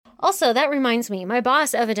Also, that reminds me, my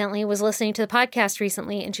boss evidently was listening to the podcast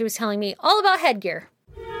recently, and she was telling me all about headgear.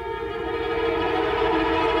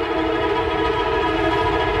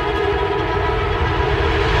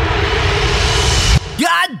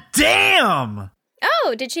 God damn!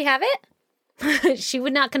 Oh, did she have it? She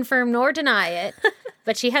would not confirm nor deny it,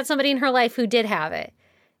 but she had somebody in her life who did have it.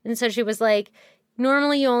 And so she was like,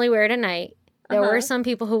 normally you only wear it at night. There were some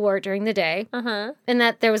people who wore it during the day. And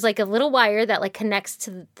that there was like a little wire that like connects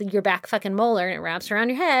to your back fucking molar and it wraps around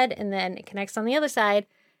your head and then it connects on the other side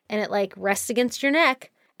and it like rests against your neck.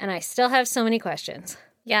 And I still have so many questions.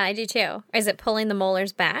 Yeah, I do too. Is it pulling the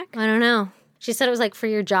molars back? I don't know. She said it was like for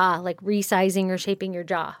your jaw, like resizing or shaping your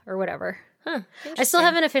jaw or whatever. Huh. I still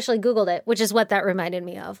haven't officially Googled it, which is what that reminded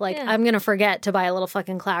me of. Like, I'm going to forget to buy a little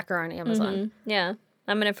fucking clacker on Amazon. Yeah.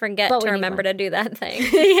 I'm going to forget to remember to do that thing.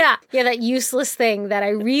 Yeah, that useless thing that I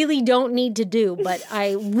really don't need to do, but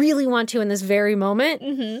I really want to in this very moment.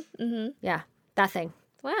 Yeah, that thing.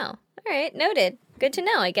 Wow. All right. Noted. Good to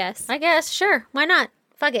know, I guess. I guess, sure. Why not?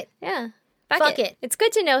 Fuck it. Yeah. Fuck it. It's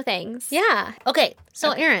good to know things. Yeah. Okay,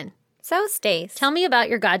 so Erin. So, Stace. Tell me about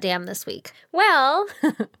your goddamn this week. Well,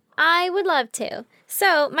 I would love to.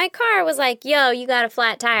 So, my car was like, yo, you got a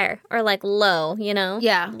flat tire. Or like low, you know?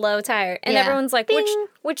 Yeah. Low tire. And everyone's like,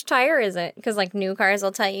 which tire is it? Because like new cars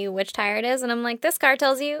will tell you which tire it is. And I'm like, this car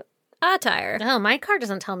tells you a tire. Oh, my car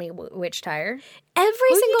doesn't tell me which tire. Every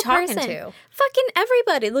Who single are you talking person. To? Fucking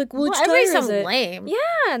everybody. Like, which tire is everybody's so it? lame. Yeah.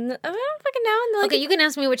 I don't fucking know. And like, Okay, you can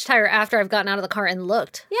ask me which tire after I've gotten out of the car and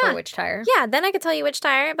looked for which tire. Yeah, then I could tell you which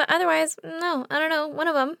tire. But otherwise, no, I don't know. One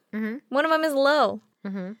of them. One of them is low.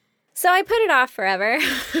 So I put it off forever.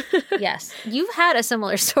 Yes. You've had a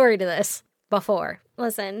similar story to this before.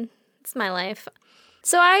 Listen, it's my life.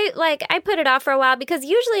 So I put it off for a while because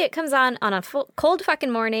usually it comes on a cold fucking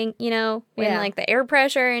morning, you know, when like the air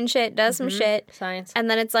pressure and shit does some shit. Science. And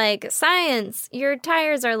then it's like, science, your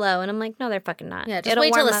tires are low. And I'm like, no, they're fucking not. Yeah, just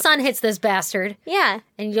wait till the sun hits this bastard. Yeah.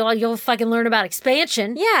 And you'll fucking learn about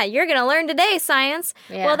expansion. Yeah, you're going to learn today, science.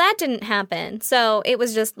 Yeah. Well, that didn't happen. So it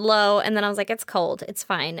was just low. And then I was like, it's cold. It's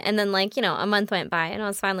fine. And then like, you know, a month went by and I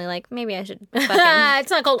was finally like, maybe I should fucking... It's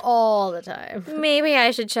not cold all the time. Maybe I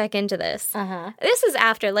should check into this. This is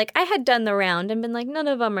after, like, I had done the round and been like, none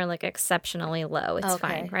of them are, like, exceptionally low. It's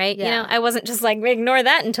fine, right? Yeah. You know, I wasn't just like, ignore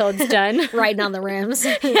that until it's done. Riding on the rims.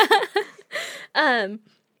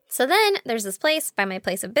 So then there's this place by my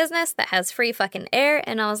place of business that has free fucking air.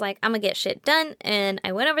 And I was like, I'm gonna get shit done. And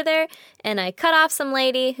I went over there and I cut off some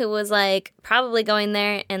lady who was like probably going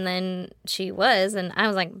there. And then she was. And I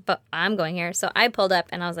was like, but I'm going here. So I pulled up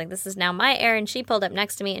and I was like, this is now my air. And she pulled up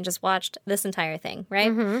next to me and just watched this entire thing,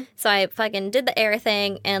 right? So I fucking did the air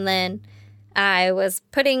thing. And then I was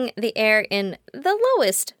putting the air in the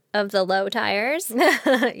lowest of the low tires.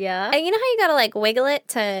 Yeah. And you know how you gotta like wiggle it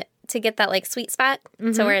to get that like sweet spot,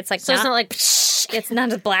 so where it's like So it's not like it's not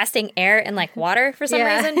just blasting air and like water for some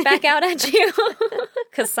reason back out at you,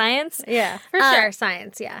 because science. Yeah, for sure,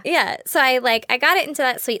 science. Yeah. Yeah, so I got it into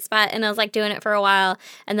that sweet spot, and I was like doing it for a while,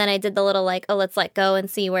 and then I did the little like, oh, let's let go and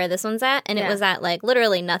see where this one's at, and it was at like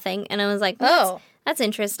literally nothing, and I was like, that's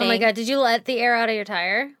interesting. Oh my god, did you let the air out of your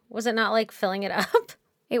tire? Was it not like filling it up?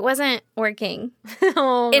 It wasn't working.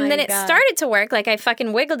 Oh and my then it God. started to work. Like, I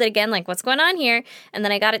fucking wiggled it again. Like, what's going on here? And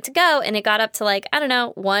then I got it to go. And it got up to, like, I don't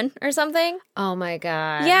know, 1 or something. Oh, my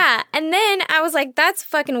God. Yeah. And then I was like, that's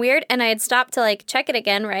fucking weird. And I had stopped to, like, check it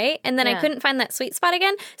again, right? And then I couldn't find that sweet spot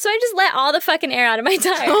again. So I just let all the fucking air out of my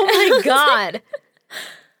tire. Oh, my God.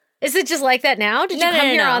 Is it just like that now? Did you come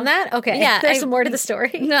here on that? Okay. Yeah. There's some more to the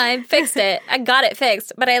story. No, I fixed it. I got it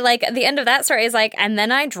fixed. But I, like, at the end of that story is like, and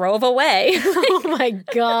then I drove away. Oh, my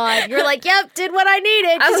God. You're like, yep, did what I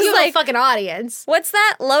needed. I was you have like, a fucking audience. What's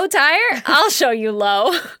that? Low tire? I'll show you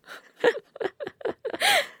low.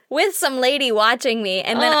 With some lady watching me.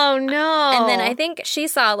 And then, oh, no. And then I think she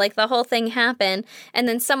saw, like, the whole thing happen. And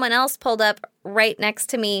then someone else pulled up right next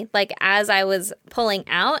to me, like, as I was pulling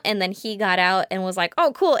out. And then he got out and was like,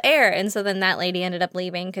 oh, cool, air. And so then that lady ended up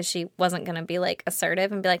leaving because she wasn't going to be, like,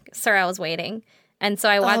 assertive and be like, sir, I was waiting. And so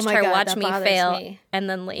I watched her watch me fail and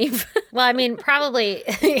then leave. Well, I mean, probably.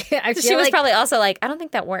 She was probably also like, I don't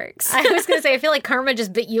think that works. I was going to say, I feel like karma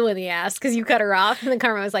just bit you in the ass because you cut her off. And then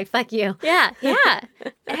karma was like, fuck you. Yeah.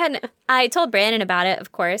 And I told Brandon about it,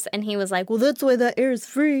 of course. And he was like, well, that's why that air is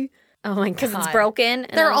free. Oh, my God. Because it's broken.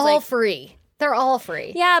 And They're all free. They're all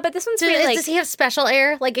free. Yeah, but this one's free. Like, does he have special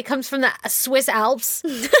air? Like it comes from the Swiss Alps?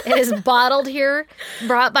 It is bottled here,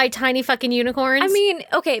 brought by tiny fucking unicorns? I mean,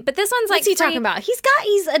 okay, but this one's like what's he talking about? He's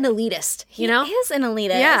an elitist, you know? He is an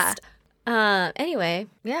elitist. Yeah. Anyway,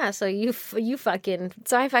 Yeah, so you fucking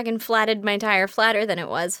so I fucking flatted my tire flatter than it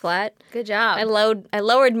was flat. good job. I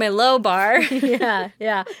lowered my low bar. yeah.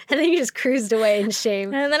 And then you just cruised away in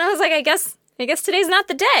shame. And then I was like, I guess today's not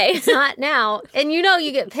the day. Not now. And you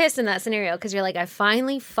get pissed in that scenario because you're like, I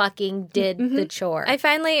finally fucking did the chore. I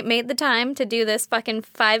finally made the time to do this fucking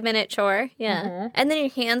 5-minute chore. Yeah. And then your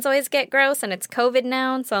hands always get gross, and it's COVID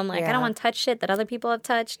now. So I'm like, I Yeah. don't want to touch shit that other people have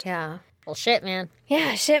touched. Yeah. Well, shit, man.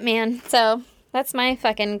 Yeah, shit, man. So that's my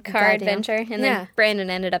fucking car Goddamn. adventure. And Yeah. then Brandon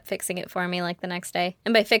ended up fixing it for me like the next day.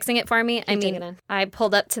 And by fixing it for me, I take it mean, in. I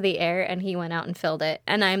pulled up to the air and he went out and filled it.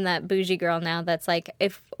 And I'm that bougie girl now that's like,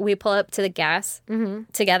 if we pull up to the gas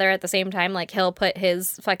together at the same time, like he'll put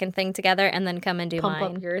his fucking thing together and then come and do Pump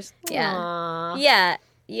mine. up yours. Yeah. Aw.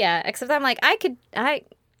 Yeah. Except I'm like,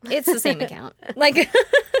 it's the same account. Like,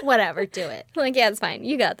 Whatever, do it. like, yeah, it's fine.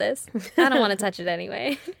 You got this. I don't want to touch it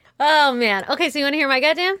anyway. Oh, man. Okay, so you want to hear my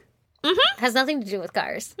goddamn? Has nothing to do with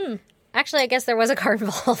cars. Actually, I guess there was a car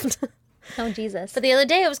involved. Oh, Jesus. But the other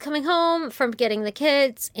day I was coming home from getting the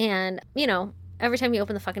kids, and, every time you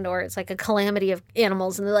open the fucking door, it's like a calamity of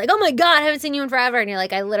animals, and they're like, oh my God, I haven't seen you in forever. And you're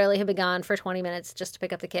like, I literally have been gone for 20 minutes just to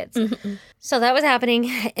pick up the kids. So that was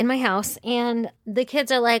happening in my house, and the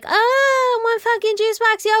kids are like, oh, one fucking juice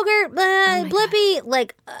box yogurt, Blippy,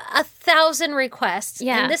 like 1,000 requests.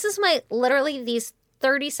 Yeah. And this is literally these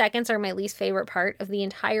 30 seconds are my least favorite part of the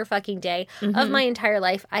entire fucking day of my entire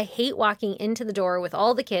life. I hate walking into the door with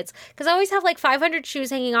all the kids because I always have like 500 shoes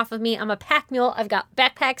hanging off of me. I'm a pack mule. I've got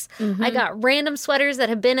backpacks. I got random sweaters that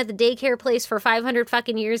have been at the daycare place for 500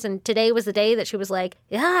 fucking years. And today was the day that she was like,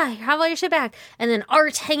 yeah, how about your shit back? And then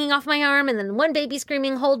art hanging off my arm. And then one baby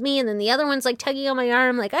screaming, hold me. And then the other one's like tugging on my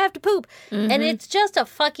arm, like I have to poop. And it's just a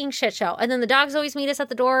fucking shit show. And then the dogs always meet us at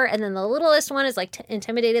the door. And then the littlest one is like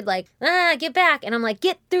intimidated, like, get back. And I'm like,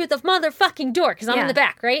 get through the motherfucking door because I'm in the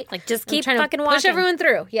back, right? Like, just I'm keep trying to fucking push walking. everyone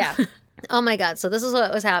through. Yeah. Oh my God. So this is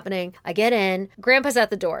what was happening. I get in. Grandpa's at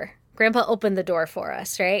the door. Grandpa opened the door for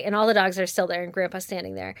us, right? And all the dogs are still there and Grandpa's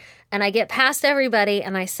standing there. And I get past everybody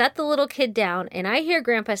and I set the little kid down and I hear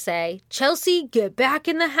Grandpa say, Chelsea, get back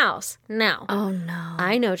in the house. Now, Oh, no.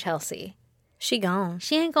 I know Chelsea. She gone.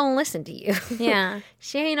 She ain't gonna listen to you. Yeah.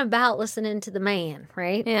 She ain't about listening to the man,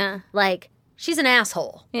 right? Yeah. Like, she's an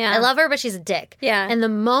asshole. Yeah. I love her, but she's a dick. Yeah. And the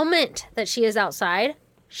moment that she is outside,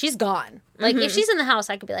 she's gone. Like, if she's in the house,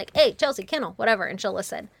 I could be like, hey, Chelsea, kennel, whatever, and she'll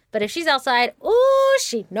listen. But if she's outside, ooh,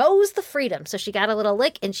 she knows the freedom. So she got a little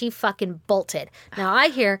lick and she fucking bolted. Now I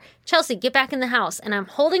hear, Chelsea, get back in the house. And I'm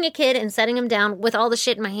holding a kid and setting him down with all the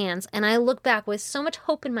shit in my hands. And I look back with so much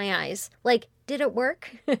hope in my eyes. Like, did it work?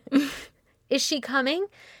 Is she coming?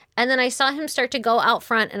 And then I saw him start to go out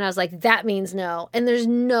front, and I was like, that means no. And there's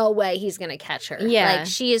no way he's going to catch her. Yeah. Like,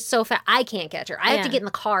 she is so fat. I can't catch her. I have to Yeah. get in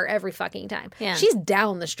the car every fucking time. Yeah. She's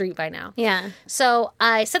down the street by now. Yeah. So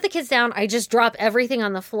I set the kids down. I just drop everything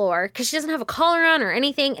on the floor because she doesn't have a collar on or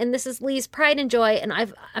anything. And this is Lee's pride and joy. And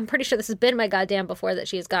I'm pretty sure this has been my goddamn before that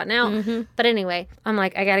she has gotten out. But anyway, I'm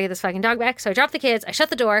like, I got to get this fucking dog back. So I drop the kids. I shut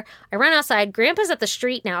the door. I run outside. Grandpa's at the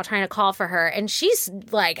street now trying to call for her. And she's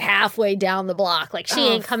like halfway down the block. Like, she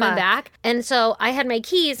ain't coming fuck. back. And so I had my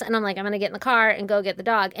keys and I'm like, I'm going to get in the car and go get the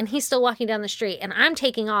dog. And he's still walking down the street and I'm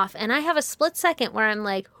taking off. And I have a split second where I'm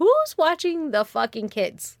like, who's watching the fucking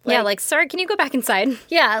kids? Yeah, like, sir, can you go back inside?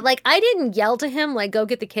 Yeah, like, I didn't yell to him, like, go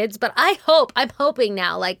get the kids, but I'm hoping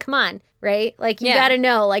now, like, come on, right? Like, you Yeah. gotta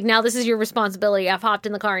know, like, now this is your responsibility. I've hopped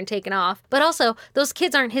in the car and taken off. But also, those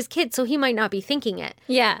kids aren't his kids, so he might not be thinking it.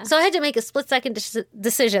 Yeah. So I had to make a split-second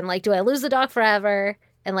decision, like, do I lose the dog forever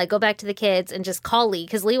and, like, go back to the kids and just call Lee?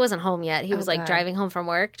 Because Lee wasn't home yet. He was, like, God. driving home from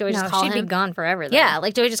work. Do I just No, call she'd him? be gone forever, though. Yeah,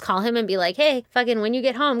 like, do I just call him and be like, hey, fucking, when you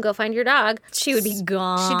get home, go find your dog? She would be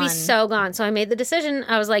gone. She'd be so gone. So I made the decision.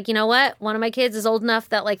 I was like, you know what? One of my kids is old enough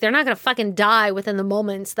that, like, they're not going to fucking die within the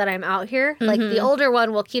moments that I'm out here. Like, the older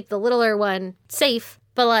one will keep the littler one safe.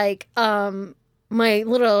 But, like, my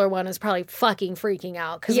littler one is probably fucking freaking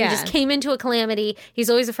out because Yeah. we just came into a calamity. He's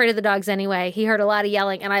always afraid of the dogs anyway. He heard a lot of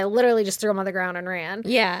yelling, and I literally just threw him on the ground and ran.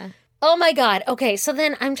 Yeah. Oh my God. Okay, so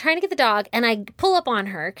then I'm trying to get the dog and I pull up on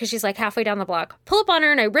her because she's like halfway down the block. Pull up on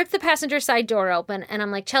her and I rip the passenger side door open and I'm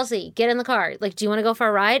like, Chelsea, get in the car. Like, do you want to go for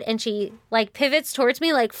a ride? And she like pivots towards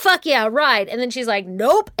me like, fuck yeah, ride. And then she's like,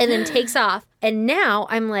 nope. And then takes off. And now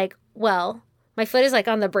I'm like, well, my foot is like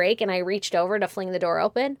on the brake and I reached over to fling the door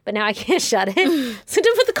open, but now I can't shut it. So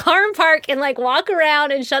to put the car in park and like walk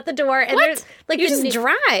around and shut the door. And What? there's like, You the just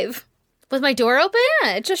drive. with my door open?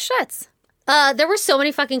 Yeah, it just shuts. There were so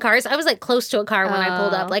many fucking cars. I was like close to a car when I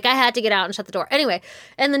pulled up. Like I had to get out and shut the door. Anyway,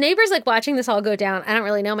 and the neighbor's like watching this all go down. I don't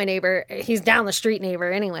really know my neighbor. He's down the street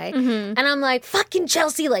neighbor anyway. And I'm like, fucking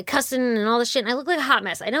Chelsea, like cussing and all this shit. And I look like a hot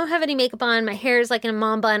mess. I don't have any makeup on. My hair is like in a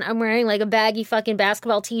mom bun. I'm wearing like a baggy fucking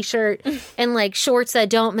basketball t-shirt and like shorts that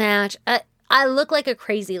don't match. I look like a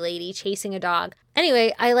crazy lady chasing a dog.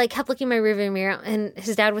 Anyway, I like kept looking in my rearview mirror and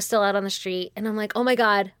his dad was still out on the street. And I'm like, oh my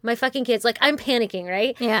God, my fucking kids. Like, I'm panicking,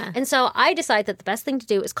 right? Yeah. And so I decide that the best thing to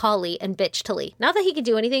do is call Lee and bitch to Lee. Not that he could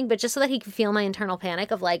do anything, but just so that he could feel my internal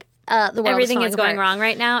panic of like, the world Everything is is going apart. wrong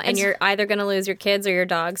right now, and you're either going to lose your kids or your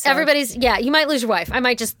dogs. So Everybody's, yeah, you might lose your wife. I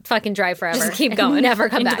might just fucking drive forever. just keep and going. never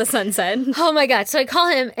come into back. the sunset. Oh my God. So I call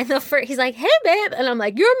him and he's like, hey, babe. And I'm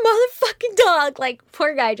like, your motherfucking dog. Like,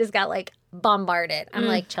 poor guy just got like bombarded. I'm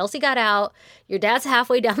like, Chelsea got out. Your dad's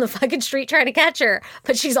halfway down the fucking street trying to catch her,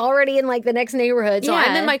 but she's already in like the next neighborhood. So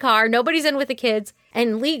I'm in my car. Nobody's in with the kids.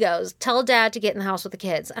 And Lee goes, tell dad to get in the house with the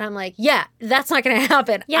kids. And I'm like, yeah, that's not going to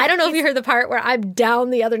happen. Yeah, I don't know if you heard the part where I'm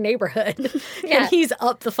down the other neighborhood and he's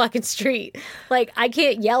up the fucking street. Like, I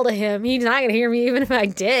can't yell to him. He's not going to hear me even if I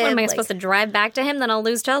did. What, am I Like, supposed to drive back to him? Then I'll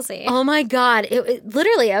lose Chelsea. oh my God. It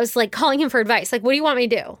literally, I was like calling him for advice. Like, what do you want me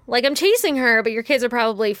to do? Like, I'm chasing her, but your kids are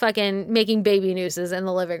probably fucking making baby nooses in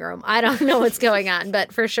the living room. I don't know what's going on,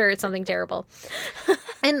 but for sure it's something terrible.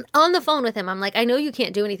 And on the phone with him, I'm like, I know you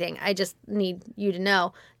can't do anything. I just need you to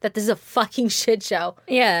know that this is a fucking shit show.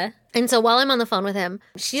 Yeah. And so while I'm on the phone with him,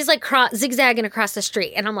 she's like zigzagging across the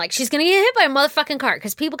street. And I'm like, she's going to get hit by a motherfucking car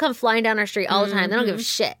because people come flying down our street all the time. They don't give a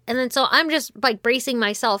shit. And then so I'm just like bracing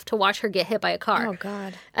myself to watch her get hit by a car. Oh,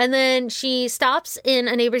 God. And then she stops in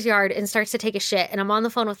a neighbor's yard and starts to take a shit. And I'm on the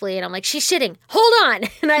phone with Lee and I'm like, she's shitting. Hold on.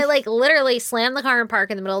 And I like literally slam the car and park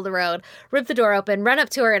in the middle of the road, rip the door open, run up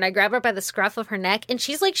to her, and I grab her by the scruff of her neck. And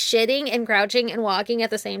she's like shitting and crouching and walking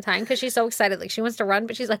at the same time because she's so excited. Like she wants to run,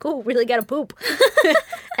 but she's like, oh, really gotta poop.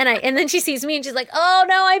 And then she sees me and she's like, oh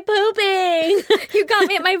no, I'm pooping. You got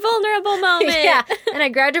me at my vulnerable moment. Yeah. And I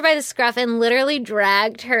grabbed her by the scruff and literally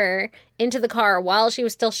dragged her into the car while she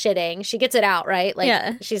was still shitting. She gets it out, right?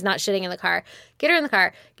 Like she's not shitting in the car. Get her in the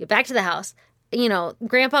car, get back to the house. You know,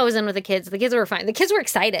 Grandpa was in with the kids. The kids were fine. The kids were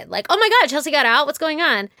excited. Like, oh my God, Chelsea got out. What's going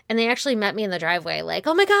on? And they actually met me in the driveway. Like,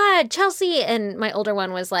 oh my God, Chelsea. And my older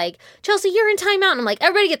one was like, Chelsea, you're in timeout. And I'm like,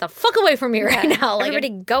 everybody get the fuck away from me right now. Like,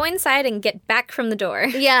 Everybody go inside and get back from the door.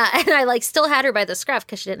 yeah. And I like still had her by the scruff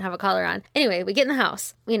because she didn't have a collar on. Anyway, we get in the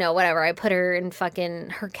house. You know, whatever. I put her in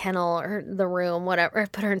fucking her kennel or the room, whatever. I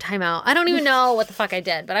put her in timeout. I don't even know what the fuck I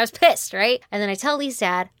did, but I was pissed, right? And then I tell Lee's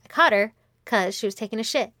dad I caught her because she was taking a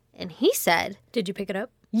shit. And he said, Did you pick it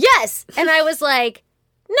up? yes. And I was like,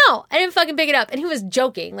 no, I didn't fucking pick it up. And he was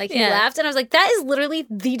joking. Like, he laughed. And I was like, that is literally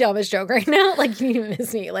the dumbest joke right now. Like, you need to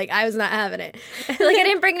miss me. Like, I was not having it. Like, I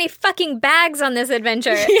didn't bring any fucking bags on this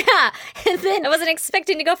adventure. Yeah. And then I wasn't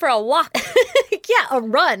expecting to go for a walk. yeah, a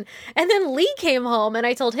run. And then Lee came home and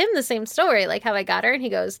I told him the same story, like how I got her. And he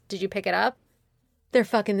goes, did you pick it up? They're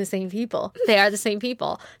fucking the same people. They are the same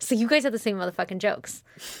people. So you guys have the same motherfucking jokes.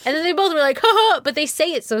 And then they both were like, ha, but they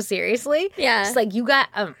say it so seriously. Yeah. It's like, you got,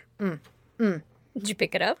 Did you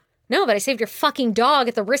pick it up? no, but I saved your fucking dog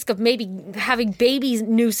at the risk of maybe having baby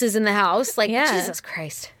nooses in the house. Like, Jesus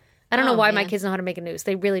Christ. I don't know why my kids know how to make a noose.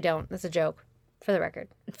 They really don't. That's a joke, for the record.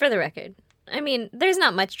 For the record. I mean, there's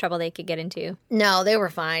not much trouble they could get into. No, they were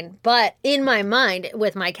fine. But in my mind,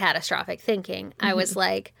 with my catastrophic thinking, I was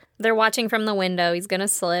like, They're watching from the window. He's going to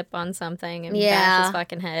slip on something and bash his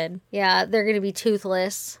fucking head. yeah, they're going to be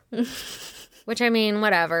toothless. Which, I mean,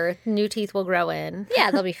 whatever. New teeth will grow in.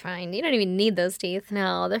 Yeah, they'll be fine. You don't even need those teeth.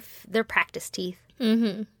 No, they're practice teeth.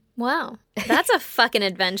 Wow. That's a fucking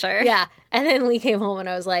adventure. Yeah. And then Lee came home and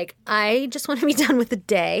I was like, I just want to be done with the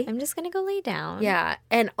day. I'm just going to go lay down. Yeah.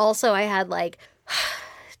 And also I had like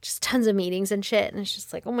just tons of meetings and shit. And it's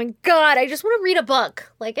just like, oh my God, I just want to read a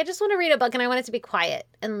book. Like, I just want to read a book and I want it to be quiet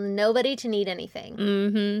and nobody to need anything.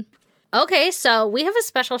 Mm-hmm. Okay. So we have a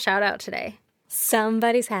special shout out today.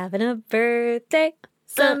 Somebody's having a birthday.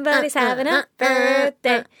 Somebody's having a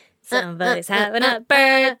birthday. Somebody's having a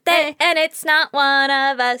birthday, and it's not one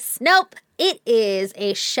of us. Nope. It is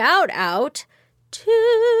a shout out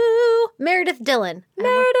to Meredith Dillon.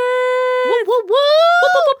 Meredith! Woo, woo,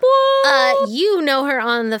 woo! You know her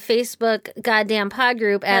on the Facebook goddamn pod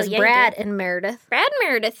group as Brad and Meredith. Brad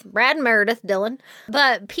and Meredith Dillon.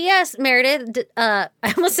 But P.S. Meredith, I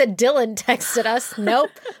almost said Dylan texted us.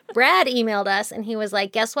 Nope. Brad emailed us, and he was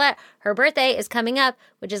like, guess what? Her birthday is coming up,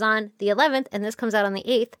 which is on the 11th, and this comes out on the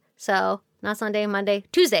 8th. So, not Sunday, Monday,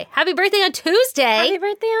 Tuesday. Happy birthday on Tuesday. Happy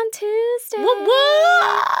birthday on Tuesday. Woo,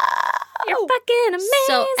 woo. You're fucking amazing.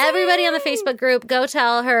 So, everybody on the Facebook group, go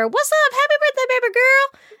tell her, what's up? Happy birthday, baby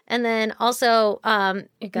girl. And then also, goddamn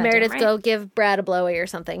Meredith, right. go give Brad a blowy or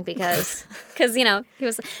something because... Because, he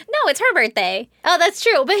was, no, it's her birthday. Oh, that's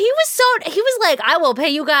true. But he was like, I will pay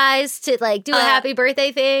you guys to like do a happy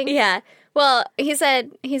birthday thing. Yeah. Well, he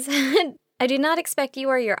said, I do not expect you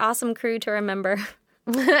or your awesome crew to remember.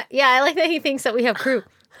 Yeah, I like that he thinks that we have crew.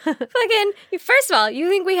 Fucking, first of all, you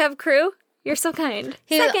think we have crew? You're so kind.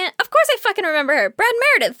 Second, of course I fucking remember her. Brad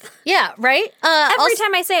Meredith. Yeah, right? Every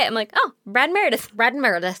time I say it, I'm like, oh, Brad Meredith. Brad and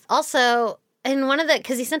Meredith. Also, in one of the,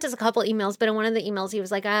 because he sent us a couple emails, but in one of the emails he was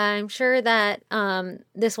like, I'm sure that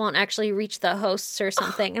this won't actually reach the hosts or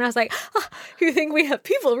something. And I was like, you think we have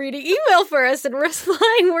people reading email for us and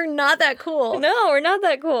replying we're not that cool? No, we're not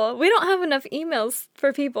that cool. We don't have enough emails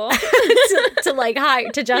for people to like hire,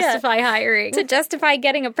 to justify hiring. to justify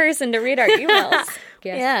getting a person to read our emails.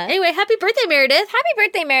 Yes. Yeah. Anyway, happy birthday, Meredith. Happy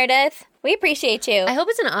birthday, Meredith. We appreciate you. I hope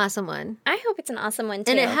it's an awesome one. I hope it's an awesome one, too.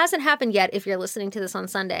 And it hasn't happened yet if you're listening to this on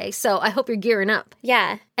Sunday. So I hope you're gearing up.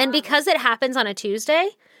 Yeah. And because it happens on a Tuesday,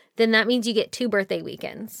 then that means you get 2 birthday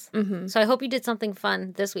weekends. Mm-hmm. So I hope you did something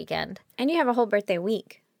fun this weekend. And you have a whole birthday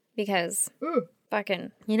week because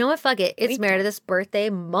fucking... You know what? Fuck it. It's Meredith's birthday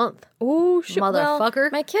month. Ooh, Motherfucker. Well,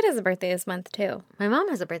 my kid has a birthday this month, too. My mom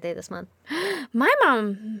has a birthday this month. My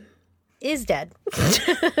mom... Is dead.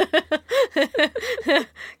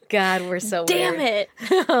 God, we're so Damn weird.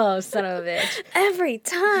 it. Oh, son of a bitch. Every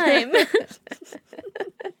time.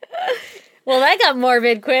 Well, that got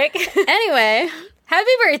morbid quick. Anyway,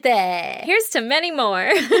 Happy birthday. here's to many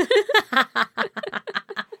more.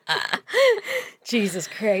 Jesus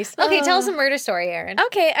Christ. Okay, tell us a murder story, Erin.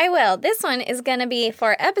 Okay, I will. This one is going to be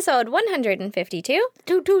for episode 152.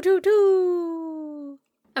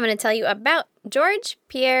 I'm going to tell you about George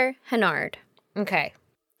Pierre Hennard. Okay.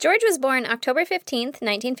 George was born October 15th,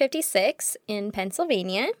 1956 in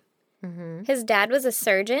Pennsylvania. Mm-hmm. His dad was a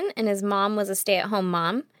surgeon and his mom was a stay-at-home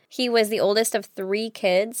mom. He was the oldest of 3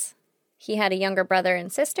 kids. He had a younger brother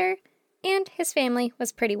and sister, and his family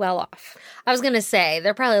was pretty well off. I was going to say,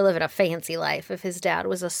 they're probably living a fancy life if his dad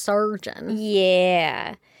was a surgeon.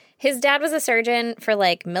 Yeah. His dad was a surgeon for,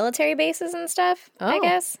 like, military bases and stuff, I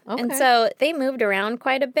guess. Okay. And so they moved around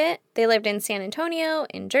quite a bit. They lived in San Antonio,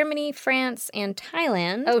 in Germany, France, and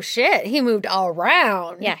Thailand. Oh, shit. He moved all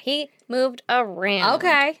around. Yeah, he moved around.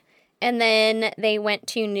 Okay. And then they went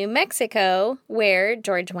to New Mexico, where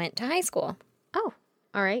George went to high school. Oh,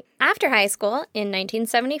 all right. After high school, in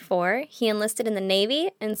 1974, he enlisted in the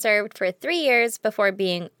Navy and served for 3 years before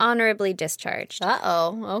being honorably discharged.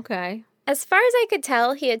 Uh-oh. Okay. As far as I could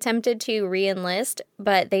tell, he attempted to re-enlist,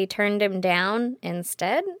 but they turned him down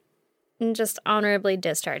instead and just honorably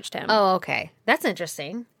discharged him. Oh, okay. That's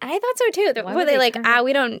interesting. I thought so too. Why Were would they they like, turn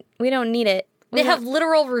we don't need it. They have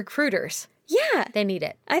literal recruiters. Yeah, They need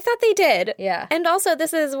it. I thought they did. Yeah. And also,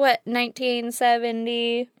 this is what,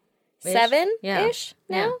 1977 Yeah. ish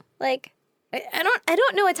now. Yeah. Like, I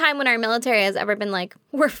don't know a time when our military has ever been like,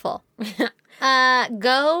 we're full.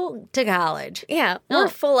 Go to college. Yeah, No. we're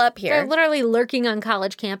full up They're here. literally lurking on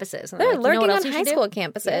college campuses. And They're like, you know lurking what on else you high should do? school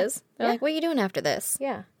campuses. They're Yeah. like, what are you doing after this?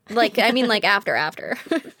 Yeah. Like, I mean, like after.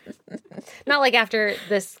 Not like after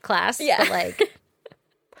this class, Yeah. but like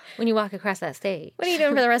when you walk across that stage. What are you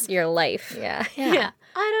doing for the rest of your life? Yeah. Yeah.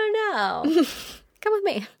 I don't know. Come with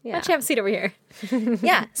me. Yeah. Why don't you have a seat over here?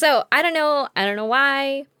 Yeah. So I don't know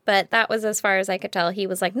why, but that was as far as I could tell. He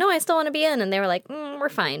was like, no, I still want to be in. And they were like, we're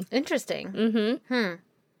fine. Interesting.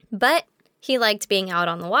 But he liked being out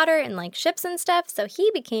on the water and like ships and stuff. So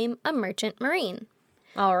he became a merchant marine,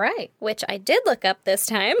 All right. which I did look up this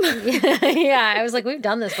time. Yeah. I was like, we've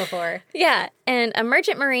done this before. Yeah. And a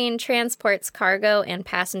merchant marine transports cargo and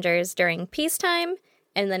passengers during peacetime.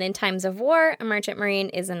 And then in times of war, a merchant marine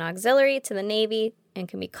is an auxiliary to the Navy and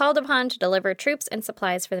can be called upon to deliver troops and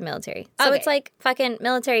supplies for the military. So Okay. it's like fucking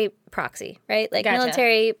military proxy, right? Like Gotcha.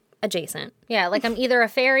 military adjacent. Yeah. Like I'm either a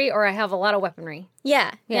fairy or I have a lot of weaponry.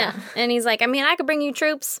 Yeah, Yeah. yeah. And he's like, I mean, I could bring you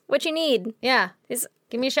troops. What you need? Yeah. He's,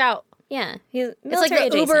 Give me a shout. yeah. He's It's like military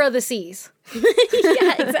the Uber adjacent. of the seas.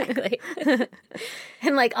 Yeah, exactly.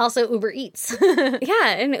 And like also Uber Eats. Yeah,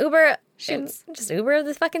 and Uber, Shoots. just Uber of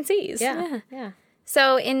the fucking seas. Yeah.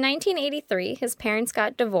 So in 1983, his parents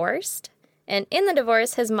got divorced. And in the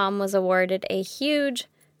divorce, his mom was awarded a huge,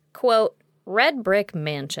 quote, red brick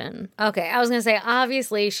mansion, Okay. I was going to say,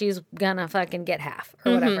 obviously she's going to fucking get half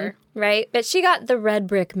or whatever. right? But she got the red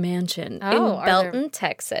brick mansion Oh, in are Belton,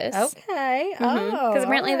 Texas. Okay. Oh. Because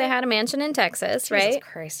apparently they had a mansion in Texas, Jesus right?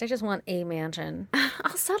 Christ. I just want a mansion.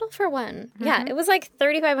 I'll settle for one. Yeah, it was like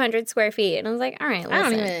 3,500 square feet. And I was like, all right,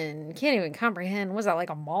 listen. Can't even comprehend. Was that like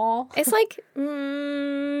a mall? It's like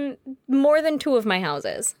more than 2 of my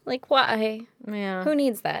houses. Like, why? Yeah. Who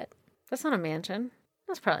needs that? That's not a mansion.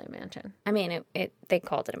 That's probably a mansion. I mean, they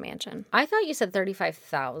called it a mansion. I thought you said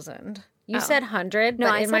 35,000. You said 100, No,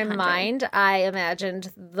 but I in said my 100. mind, I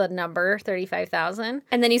imagined the number 35,000.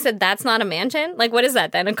 And then you said that's not a mansion? Like, what is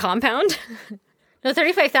that then? A compound? No,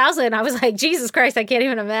 35,000. I was like, Jesus Christ, I can't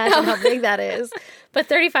even imagine how big that is. But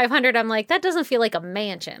 3,500, I'm like, that doesn't feel like a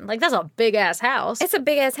mansion. Like, that's a big ass house. It's a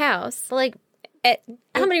big ass house. But like,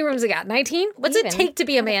 how many rooms it got? 19? What's it take to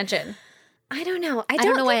be a mansion? I don't know. I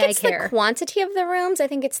don't know why think I it's care. the quantity of the rooms. I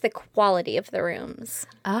think it's the quality of the rooms.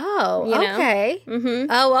 Oh, You know? okay. Mm-hmm.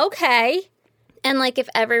 Oh, okay. And like if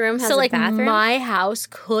every room has So a like bathroom. my house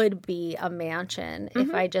could be a mansion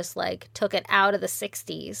if I just like took it out of the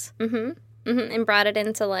 60s. and brought it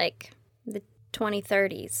into like the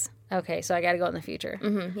 2030s. Okay, so I got to go in the future.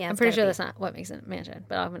 Yeah, I'm pretty sure that's not what makes it a mansion,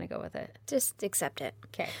 but I'm going to go with it. Just accept it.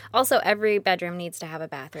 Okay. Also, every bedroom needs to have a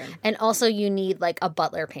bathroom. And also you need like a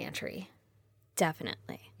butler pantry.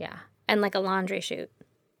 Definitely. Yeah. And like a laundry chute.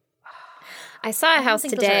 I saw a house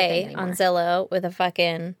think those are a thing today on anymore. Zillow with a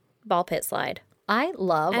fucking ball pit slide. I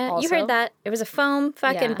love also. You heard that? It was a foam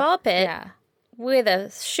fucking Yeah. ball pit Yeah. with a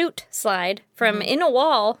chute slide from in a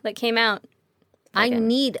wall that came out. I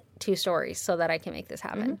need 2 stories so that I can make this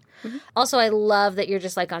happen. Also, I love that you're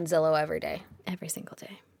just like on Zillow every day. Every single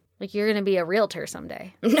day. Like you're going to be a realtor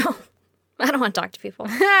someday. No. I don't want to talk to people.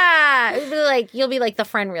 You'll be like the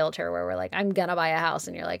friend realtor where we're like, I'm going to buy a house.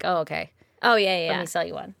 And you're like, oh, okay. Oh, yeah, Let yeah. me sell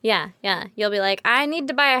you one. Yeah, yeah. You'll be like, I need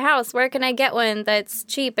to buy a house. Where can I get one that's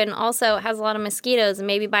cheap and also has a lot of mosquitoes and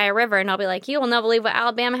maybe by a river? And I'll be like, you will not believe what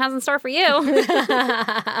Alabama has in store for you.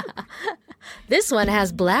 This one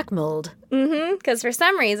has black mold. Because for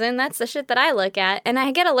some reason, that's the shit that I look at. And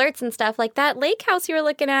I get alerts and stuff like that lake house you were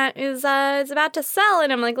looking at is about to sell.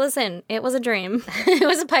 And I'm like, listen, it was a dream. It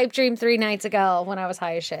was a pipe dream 3 nights ago when I was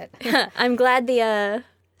high as shit. I'm glad the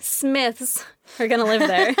Smiths are going to live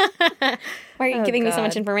there. Why are you giving me so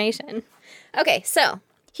much God. information? Okay, so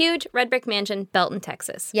huge red brick mansion, Belton,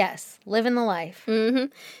 Texas. Yes, living the life.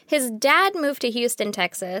 His dad moved to Houston,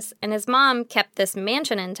 Texas, and his mom kept this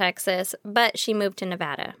mansion in Texas, but she moved to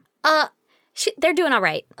Nevada. They're doing all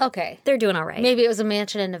right. Okay. They're doing all right. Maybe it was a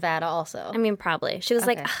mansion in Nevada also. I mean, probably. She was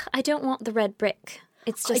like, "Ugh, I don't want the red brick.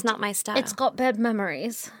 It's just not my style. It's got bad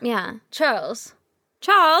memories. Yeah. Charles,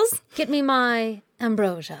 Charles. get me my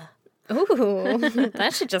ambrosia. Ooh,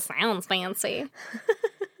 that shit just sounds fancy.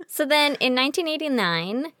 So then in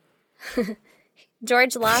 1989,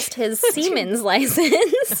 George lost his Siemens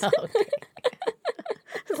license.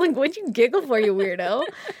 It's like, what'd you giggle for, you weirdo?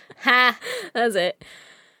 Ha. That's it.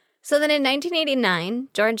 So then in 1989,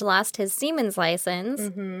 George lost his Siemens license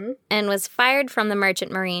and was fired from the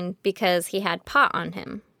Merchant Marine because he had pot on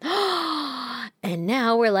him. And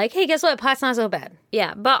now we're like, hey, guess what? Pot's not so bad.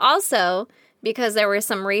 Yeah, but also because there were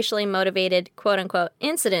some racially motivated, quote-unquote,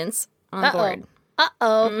 incidents on board.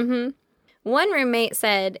 Uh-oh. One roommate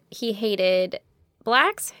said he hated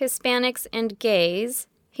blacks, Hispanics, and gays.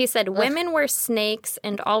 He said women were snakes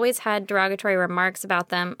and always had derogatory remarks about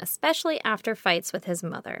them, especially after fights with his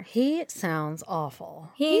mother. He sounds awful.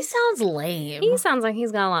 He- He sounds lame. He sounds like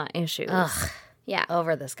he's got a lot of issues. Ugh. Yeah.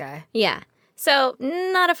 Over this guy. Yeah. So,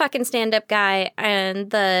 not a fucking stand-up guy,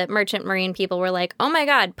 and the Merchant Marine people were like, oh my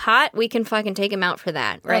god, pot, we can fucking take him out for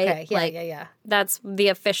that, right? Okay, yeah, like, yeah. That's the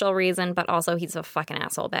official reason, but also he's a fucking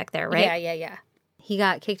asshole back there, right? Yeah. He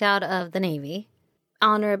got kicked out of the Navy.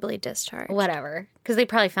 Honorably discharged. Whatever. Because they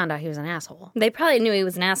probably found out he was an asshole. They probably knew he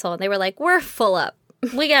was an asshole, and they were like, we're full up.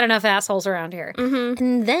 We got enough assholes around here.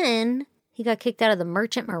 And then he got kicked out of the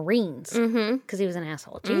Merchant Marines because he was an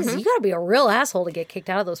asshole. Jesus, you got to be a real asshole to get kicked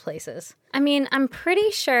out of those places. I mean, I'm pretty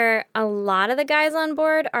sure a lot of the guys on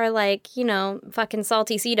board are like, you know, fucking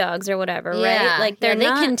salty sea dogs or whatever, right? Like, they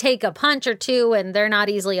not... can take a punch or two and they're not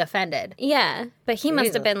easily offended. Yeah, but he must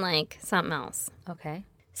have Jesus. been like something else. Okay.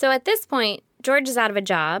 So at this point, George is out of a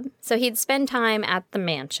job, so he'd spend time at the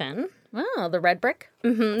mansion. Oh, the red brick?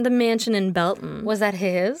 The mansion in Belton. Was that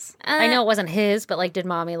his? I know it wasn't his, but like, did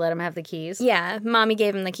mommy let him have the keys? Yeah, mommy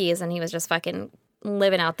gave him the keys and he was just fucking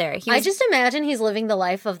living out there. I just imagine he's living the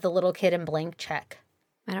life of the little kid in Blank Check.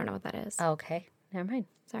 I don't know what that is. Okay. Never mind.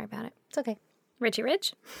 Sorry about it. It's okay. Richie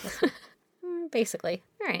Rich? Basically.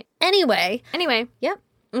 All right. Anyway. Yep.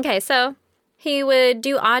 Okay, so he would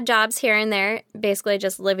do odd jobs here and there, basically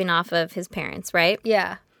just living off of his parents, right?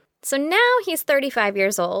 Yeah. So now he's 35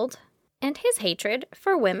 years old, and his hatred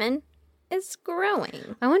for women is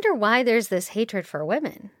growing. I wonder why there's this hatred for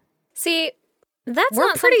women. See, that's We're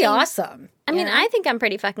not pretty something- awesome. I mean, you know? I think I'm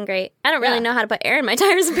pretty fucking great. I don't really Yeah. know how to put air in my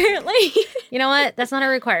tires, apparently. You know what? That's not a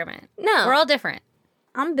requirement. No. We're all different.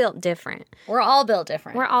 I'm built different. We're all built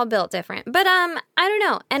different. We're all built different. But I don't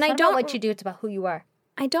know. And It's I not don't about what you do, it's about who you are.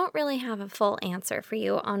 I don't really have a full answer for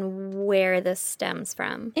you on where this stems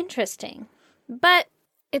from. Interesting. But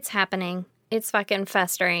it's happening. It's fucking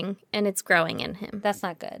festering, and it's growing in him. That's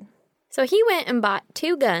not good. So he went and bought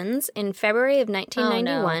 2 guns in February of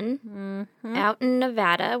 1991 out in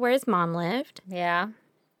Nevada, where his mom lived. Yeah.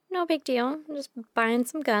 No big deal. Just buying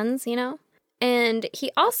some guns, you know? And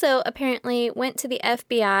he also apparently went to the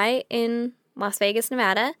FBI in Las Vegas,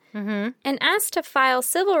 Nevada, and asked to file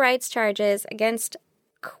civil rights charges against,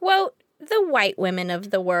 quote, the white women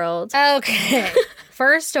of the world. Okay.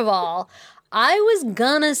 First of all, I was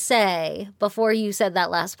gonna say, before you said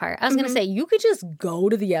that last part, I was gonna say, you could just go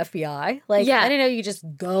to the FBI. Like, Yeah. I didn't know you could just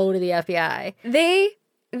go to the FBI.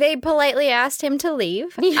 They politely asked him to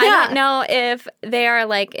leave. Yeah. I don't know if they are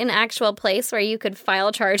like an actual place where you could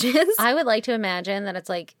file charges. I would like to imagine that it's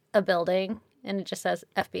like a building and it just says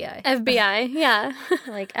FBI. FBI, yeah.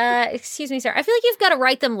 Like, excuse me, sir. I feel like you've got to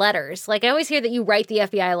write them letters. Like, I always hear that you write the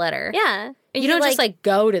FBI letter. Yeah. You don't just, like,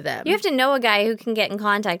 go to them. You have to know a guy who can get in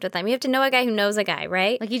contact with them. You have to know a guy who knows a guy,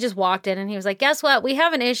 right? Like, he just walked in and he was like, guess what? We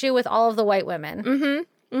have an issue with all of the white women.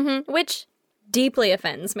 Which deeply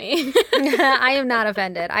offends me. I am not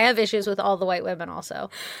offended. I have issues with all the white women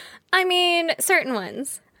also. I mean, certain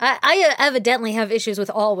ones. I evidently have issues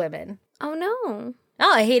with all women. Oh, no.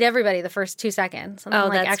 Oh, I hate everybody the first 2 seconds. And Oh, I'm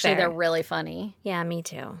like, that's actually, fair. they're really funny. Yeah, me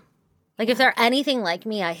too. Like, if they're anything like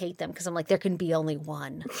me, I hate them because I'm like, there can be only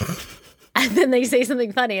one. And then they say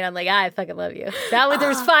something funny, and I'm like, I fucking love you.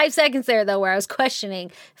 There's 5 seconds there, though, where I was questioning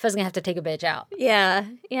if I was going to have to take a bitch out. Yeah,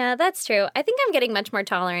 that's true. I think I'm getting much more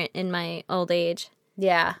tolerant in my old age.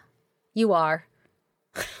 Yeah, you are.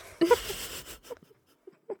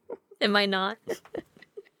 Am I not?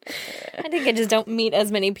 I think I just don't meet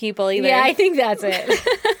as many people either. Yeah, I think that's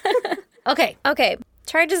it. Okay.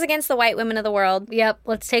 Charges against the white women of the world. Yep,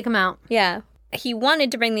 let's take them out. Yeah. He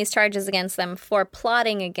wanted to bring these charges against them for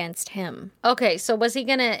plotting against him. Okay, so was he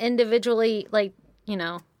going to individually, like, you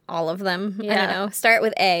know... All of them. I Yeah. don't know. Start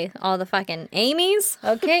with A. All the fucking Amy's.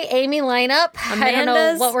 Okay, Amy, line up. I don't know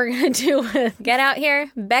Amanda's. what we're going to do with... Get out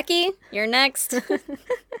here. Becky, you're next.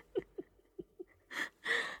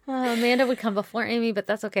 Amanda would come before Amy, but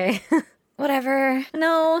that's okay. Whatever.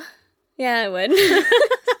 No. Yeah, I would.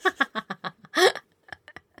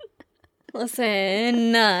 Listen.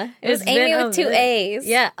 It was It's Amy been with a 2 minute. A's.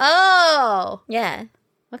 Yeah. Oh! Yeah.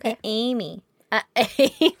 Okay. Amy.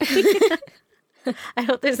 Amy. I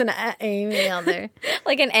hope there's an Amy on there.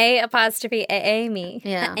 Like an A apostrophe Amy.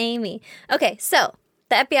 Yeah. Amy. Okay, so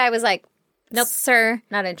the FBI was like, nope, sir,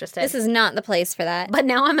 Not interested. this is not the place for that. But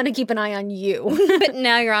now I'm going to keep an eye on you. But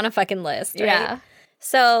now you're on a fucking list, right? Yeah.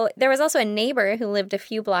 So there was also a neighbor who lived a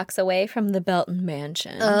few blocks away from the Belton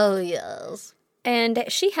mansion. Oh, yes. And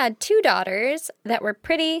she had 2 daughters that were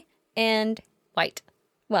pretty and, White.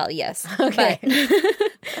 well, yes. Okay.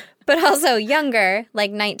 But also younger,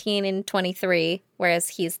 like 19 and 23, whereas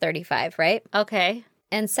he's 35, right? Okay.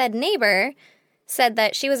 And said neighbor said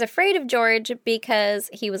that she was afraid of George because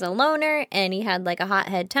he was a loner and he had like a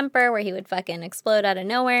hothead temper where he would fucking explode out of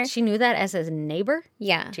nowhere. She knew that as his neighbor?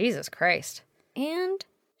 Yeah. Jesus Christ. And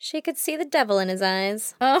she could see the devil in his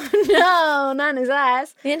eyes. Oh, no, not in his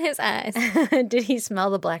eyes. In his eyes. Did he smell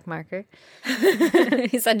the black marker?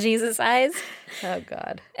 He saw Jesus' eyes. Oh,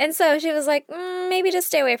 God. And so she was like, maybe just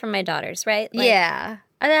stay away from my daughters, right? Like, Yeah.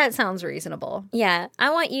 That sounds reasonable. Yeah. I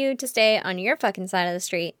want you to stay on your fucking side of the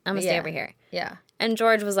street. I'm going to stay Yeah. over here. Yeah. And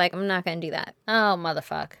George was like, I'm not going to do that. Oh,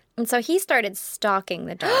 motherfuck. And so he started stalking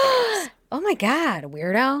the daughters. Oh, my God.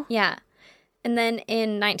 Weirdo. Yeah. And then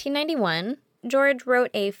in 1991, George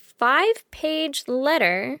wrote a 5-page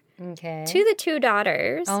letter Okay. to the 2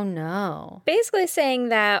 daughters, Oh, no. basically saying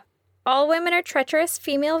that all women are treacherous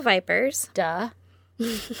female vipers, Duh.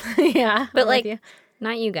 Yeah. but I'm like, with you.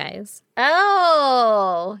 not you guys.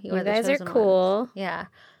 Oh. You are the guys are chosen cool. ones. Yeah.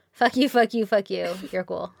 Fuck you, fuck you, fuck you. You're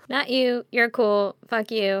cool. Not you. You're cool.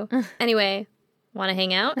 Fuck you. Anyway, want to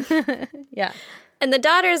hang out? Yeah. And the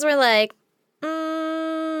daughters were like,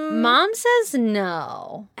 Mom says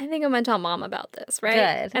no. I think I'm going to tell mom about this,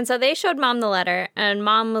 right? Good. And so they showed mom the letter, and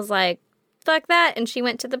mom was like, fuck that. And she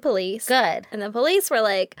went to the police. Good. And the police were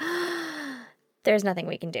like, there's nothing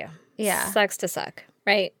we can do. Yeah. Sucks to suck,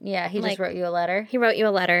 right? Yeah, he Like- just wrote you a letter. He wrote you a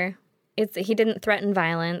letter. He didn't threaten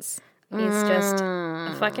violence. He's just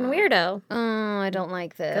a fucking weirdo. Oh, I don't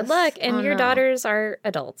like this. Good luck. And Oh, your no. daughters are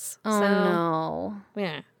adults. Oh, so, no.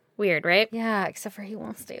 yeah. Weird, right? Yeah, except for he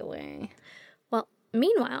won't stay away. Well,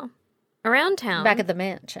 meanwhile, around town, Back at the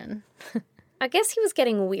mansion. I guess he was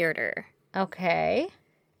getting weirder. Okay.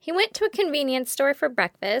 He went to a convenience store for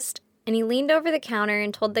breakfast, and he leaned over the counter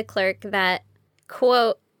and told the clerk that,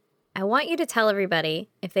 quote, I want you to tell everybody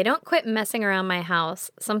if they don't quit messing around my house,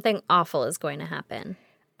 something awful is going to happen.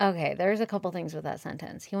 Okay, there's a couple things with that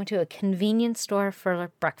sentence. He went to a convenience store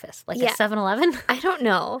for breakfast, like Yeah. a 7-Eleven? I don't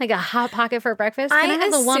know. Like a Hot Pocket for breakfast? Can I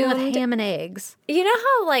have the one with assumed- ham and eggs? You know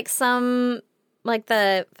how, like, some, like,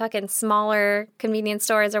 the fucking smaller convenience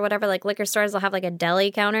stores or whatever, like, liquor stores will have, like, a deli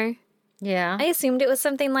counter? Yeah. I assumed it was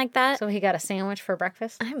something like that. So he got a sandwich for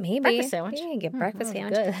breakfast? Maybe. Breakfast sandwich? Yeah, get breakfast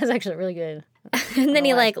sandwich. Good. That's actually really good. And then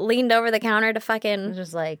he, why. like, leaned over the counter to It fucking... was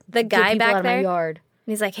just like The get guy people back out of my there? yard.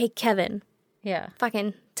 And he's like, hey, Kevin, Yeah.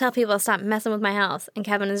 fucking tell people to stop messing with my house. And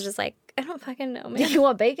Kevin is just like, I don't fucking know, Do man. you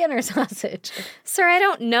want bacon or sausage? Sir, I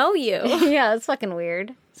don't know you. Yeah, that's fucking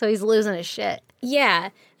weird. So he's losing his shit. Yeah.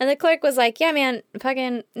 And the clerk was like, yeah, man,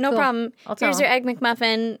 fucking no Cool. problem. I'll tell Here's him. your egg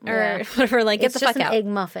McMuffin or Yeah. whatever. Like, get It's the just fuck an out. egg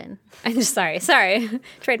muffin. I'm just sorry.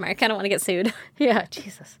 Trademark. I don't want to get sued. Yeah,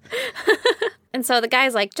 Jesus. And so the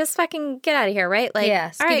guy's like, just fucking get out of here, right? Like,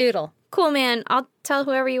 Yeah, all right, skidoodle. cool, man. I'll tell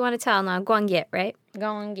whoever you want to tell now. Go on, get, right?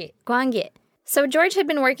 Go and get. Go on, get. So George had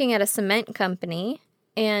been working at a cement company.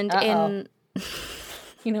 And Uh-oh.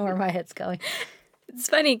 You know where my head's going. it's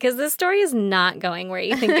funny because this story is not going where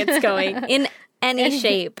you think it's going in any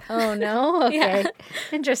shape. Oh, no? Okay. Yeah.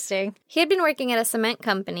 Interesting. He had been working at a cement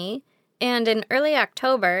company, and in early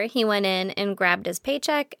October, he went in and grabbed his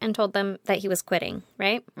paycheck and told them that he was quitting,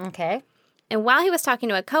 right? Okay. And while he was talking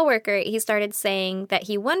to a coworker, he started saying that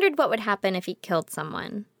he wondered what would happen if he killed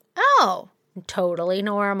someone. Oh, totally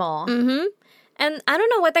normal. And I don't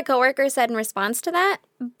know what the coworker said in response to that,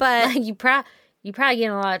 but You probably get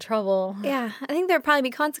in a lot of trouble. yeah, I think there'd probably be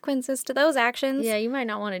consequences to those actions. Yeah, you might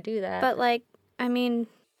not want to do that. But like, I mean,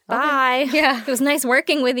 bye. Yeah. It was nice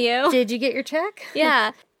working with you. Did you get your check?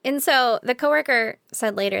 Yeah. And so the coworker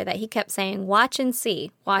said later that he kept saying, watch and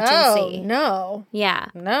see, watch Oh, and see. no. Yeah.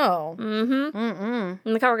 No. And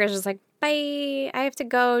the coworker's just like, bye, I have to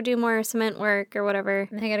go do more cement work or whatever.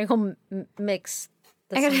 I gotta go mix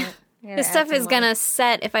the cement. I gotta This add stuff some is more. going to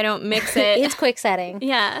set if I don't mix it. It's quick setting.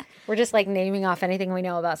 yeah. We're just like naming off anything we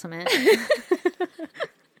know about cement.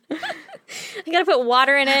 I got to put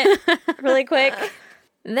water in it really quick.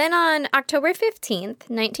 Then on October 15th,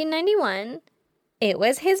 1991, it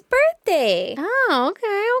was his birthday. Oh,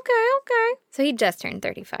 okay. So he just turned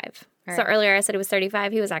 35. All So right. earlier I said he was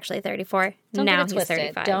 35. He was actually 34. Don't now get it he's twisted.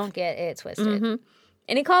 35. Don't get it twisted.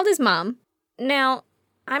 And he called his mom. Now,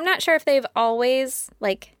 I'm not sure if they've always,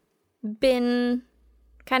 like, been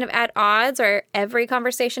kind of at odds or every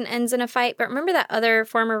conversation ends in a fight. But remember that other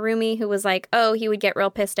former roomie who was like, oh, he would get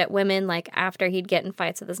real pissed at women, like, after he'd get in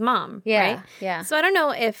fights with his mom, Yeah, right? yeah. So I don't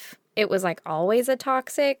know if it was, like, always a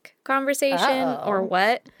toxic conversation Uh-oh. or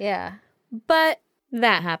what. Yeah. But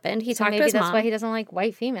that happened. He So talked to maybe his that's mom. why he doesn't like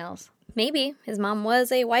white females. Maybe. His mom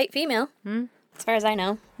was a white female, as far as I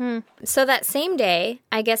know. So that same day,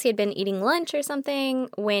 I guess he had been eating lunch or something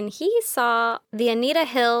when he saw the Anita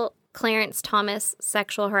Hill Clarence Thomas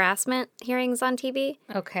sexual harassment hearings on TV.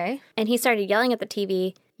 Okay. And he started yelling at the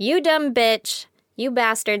TV, "You dumb bitch, you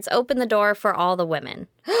bastards, open the door for all the women."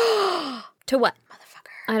 To what?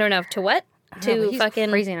 Motherfucker. I don't know. To what? To he's fucking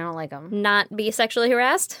crazy and I don't like him. not be sexually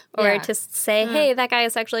harassed? Or Yeah. to say, hey, that guy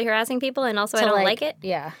is sexually harassing people and also I So, don't like it?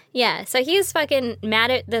 Yeah. Yeah, so he's fucking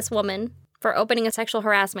mad at this woman for opening a sexual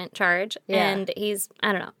harassment charge. Yeah. And he's,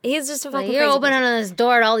 I don't know, he's just a fucking You're crazy opening person. this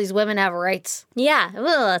door and all these women have rights. Yeah,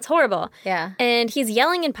 ugh, it's horrible. Yeah. And he's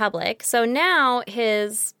yelling in public. So now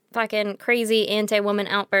his fucking crazy anti-woman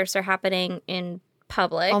outbursts are happening in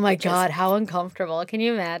public. Oh my which is God, how uncomfortable. Can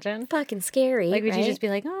you imagine? fucking scary, Like, would you right? just be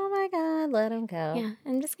like, oh my God, let him go? Yeah,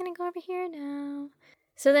 I'm just going to go over here now.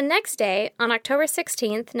 So the next day, on October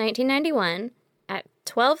 16th, 1991, at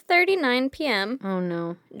 12:39 p.m., Oh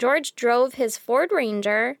no. George drove his Ford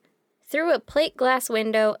Ranger through a plate glass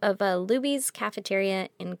window of a Luby's cafeteria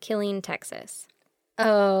in Killeen, Texas.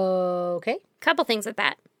 Okay. Couple things with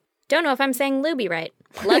that. Don't know if I'm saying Luby right.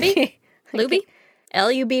 Lubby? Luby?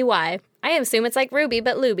 Luby. I assume it's like Ruby,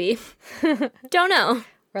 but Luby. Don't know.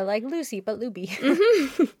 Or like Lucy, but Luby.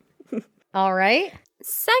 Mm-hmm. All right.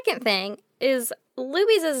 Second thing is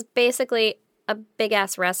Luby's is basically a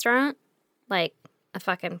big-ass restaurant, like a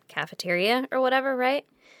fucking cafeteria or whatever, right?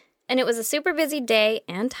 And it was a super busy day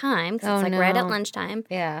and time, because it's Oh, like right at no. lunchtime.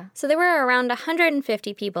 Yeah. So there were around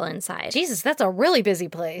 150 people inside. Jesus, that's a really busy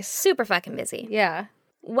place. Super fucking busy. Yeah.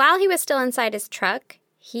 While he was still inside his truck,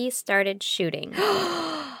 he started shooting.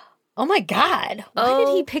 Oh my God. Why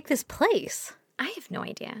did he pick this place? I have no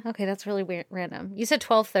idea. Okay, that's really weird, random. You said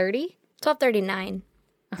 12:30? 12:39,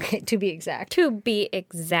 Okay, to be exact. to be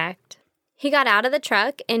exact. He got out of the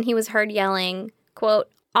truck and he was heard yelling, quote,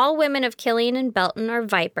 "All women of Killeen and Belton are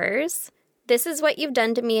vipers. This is what you've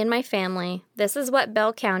done to me and my family. This is what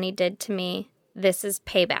Bell County did to me. This is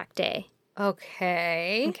payback day.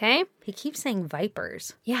 Okay. Okay? He keeps saying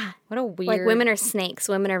vipers. Yeah. What a weird... Like women are snakes.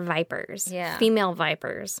 Women are vipers. Yeah. Female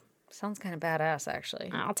vipers. Sounds kind of badass,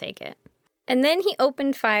 actually. I'll take it. And then he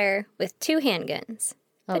opened fire with 2 handguns.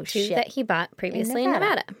 The 2 that he bought previously in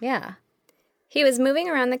Nevada. Yeah. He was moving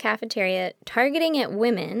around the cafeteria, targeting at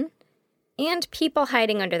women and people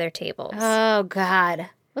hiding under their tables. Oh, God.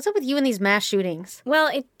 What's up with you and these mass shootings? Well,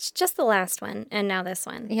 it's just the last one, and now this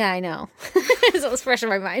one. Yeah, I know. It was fresh in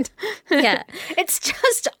my mind. Yeah. It's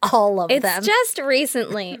just all of them. It's just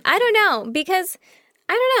recently. I don't know, because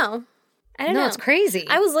I don't know. No, it's crazy.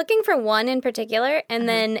 I was looking for one in particular, and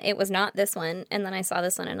then it was not this one, and then I saw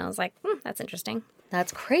this one, and I was like, that's interesting.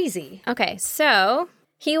 That's crazy. Okay, so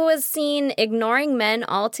he was seen ignoring men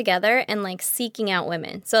altogether and, like, seeking out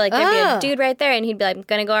women. So, like, there'd be a dude right there, and he'd be like, I'm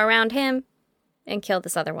going to go around him and kill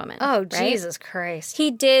this other woman. Oh, right? Jesus Christ. He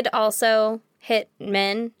did also hit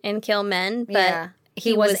men and kill men, but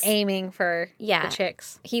he was aiming for the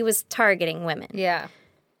chicks. He was targeting women. Yeah.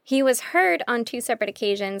 He was heard on 2 separate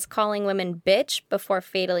occasions calling women bitch before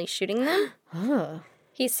fatally shooting them.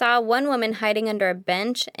 He saw one woman hiding under a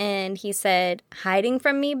bench, and he said, hiding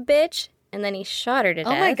from me, bitch, and then he shot her to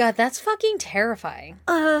death. Oh my God, that's fucking terrifying.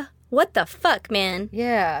 What the fuck, man?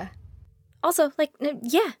 Yeah. Also, like,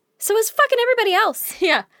 yeah, so is fucking everybody else.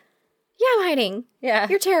 Yeah. Yeah, I'm hiding. Yeah.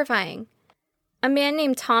 You're terrifying. A man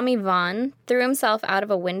named Tommy Vaughn threw himself out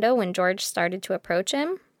of a window when George started to approach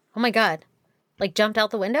him. Oh my God. Like jumped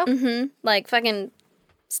out the window? Mm-hmm. Like fucking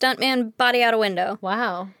stuntman body out a window.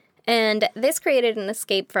 Wow. And this created an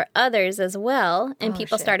escape for others as well. And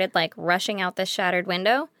people started like rushing out this shattered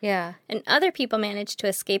window. Yeah. And other people managed to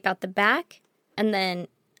escape out the back. And then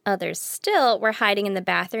others still were hiding in the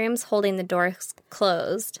bathrooms, holding the doors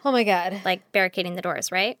closed. Oh my God. Like barricading the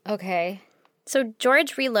doors, right? Okay. So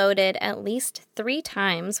George reloaded at least 3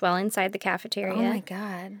 times while inside the cafeteria. Oh my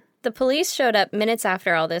God. The police showed up minutes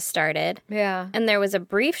after all this started. Yeah. And there was a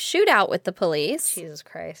brief shootout with the police. Jesus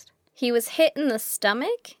Christ. He was hit in the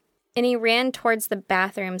stomach, and he ran towards the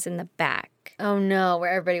bathrooms in the back. Oh no,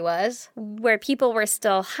 where everybody was? Where people were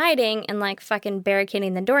still hiding and like fucking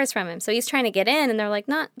barricading the doors from him. So he's trying to get in, and they're like,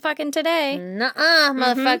 not fucking today. Nuh-uh,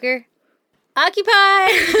 motherfucker. Occupy!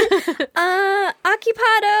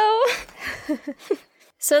 Occupado!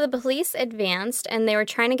 So the police advanced, and they were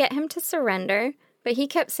trying to get him to surrender, but he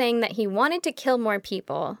kept saying that he wanted to kill more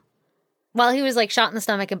people. While he was like shot in the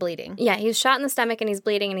stomach and bleeding. Yeah, he was shot in the stomach and he's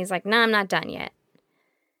bleeding, and he's like, nah, I'm not done yet.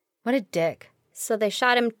 What a dick. So they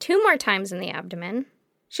shot him 2 more times in the abdomen.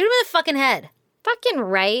 Shoot him in the fucking head. Fucking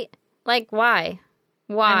right. Like, why?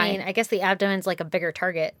 Why? I mean, I guess the abdomen's like a bigger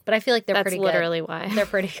target, but I feel like they're pretty good. That's literally why. They're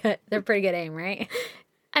pretty good. They're pretty good aim, right?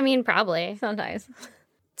 I mean, probably. Sometimes.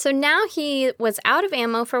 So now he was out of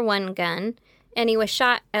ammo for 1 gun, and he was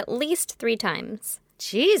shot at least 3 times.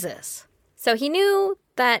 Jesus. So he knew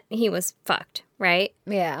that he was fucked, right?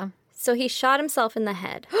 Yeah. So he shot himself in the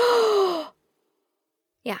head.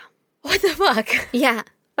 Yeah. What the fuck? Yeah.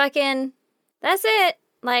 Fucking, that's it.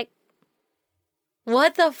 Like,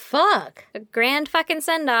 what the fuck? a grand fucking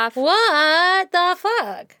send-off. What the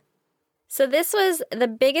fuck? So this was the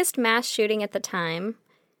biggest mass shooting at the time.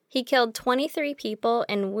 He killed 23 people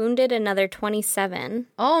and wounded another 27.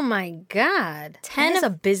 Oh my God. 10 is a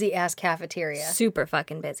busy ass cafeteria. Super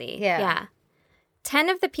fucking busy. Yeah. 10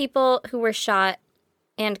 of the people who were shot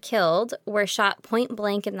and killed were shot point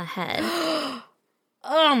blank in the head.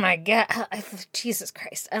 Oh my God. Jesus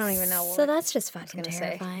Christ. I don't even know what. So that's just fucking gonna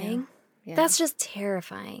say. terrifying. Yeah. That's just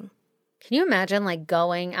terrifying. Can you imagine like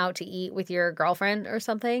going out to eat with your girlfriend or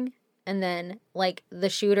something? And then, like, the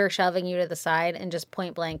shooter shoving you to the side and just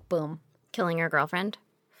point blank, boom. Killing your girlfriend?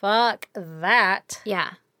 Fuck that.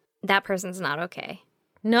 Yeah. That person's not okay.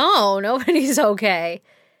 No, nobody's okay.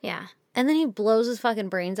 Yeah. And then he blows his fucking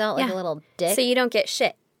brains out like a little dick. So you don't get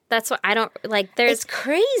shit. That's what I don't, like, there's... It's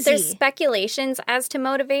crazy. There's speculations as to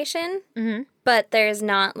motivation, but there's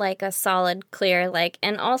not, like, a solid, clear, like,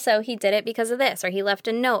 and also he did it because of this, or he left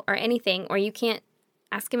a note or anything, or you can't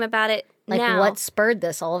ask him about it like, now. what spurred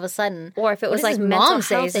this all of a sudden? Or if it was, what like, his mental mom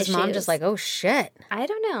say? health Is his mom issues. just like, oh, shit? I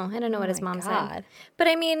don't know. I don't know what his my mom God. said. But,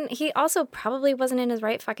 I mean, he also probably wasn't in his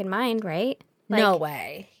right fucking mind, right? Like, No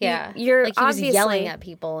way. Yeah. you're like, he was obviously- yelling at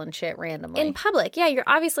people and shit randomly. in public. Yeah, you're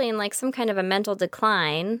obviously in, like, some kind of a mental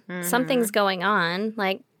decline. Something's going on.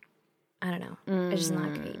 Like, I don't know. It's just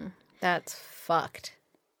not great. That's fucked.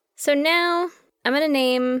 So now I'm going to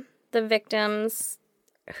name the victims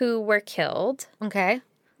who were killed. Okay.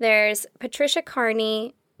 There's Patricia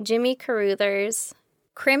Carney, Jimmy Caruthers,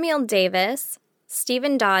 Cremiel Davis,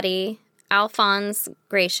 Stephen Dottie, Alphonse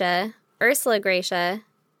Gracia, Ursula Gracia,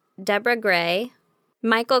 Deborah Gray,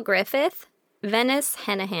 Michael Griffith, Venice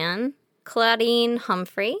Hennahan, Claudine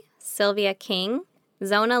Humphrey, Sylvia King,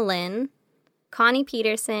 Zona Lynn, Connie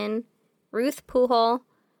Peterson, Ruth Pujol,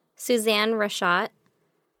 Suzanne Rashot,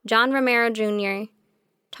 John Romero Jr.,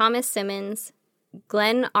 Thomas Simmons,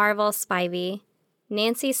 Glenn Arville Spivey,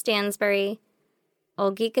 Nancy Stansbury,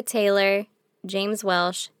 Olgika Taylor, James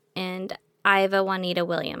Welsh, and Iva Juanita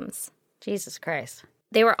Williams. Jesus Christ.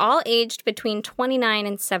 They were all aged between 29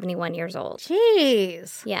 and 71 years old.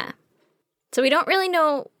 Jeez. Yeah. So we don't really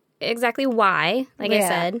know exactly why, like I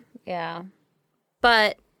said. Yeah.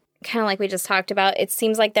 But kind of like we just talked about, it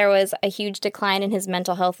seems like there was a huge decline in his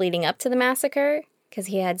mental health leading up to the massacre because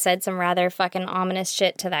he had said some rather fucking ominous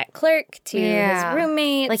shit to that clerk, to his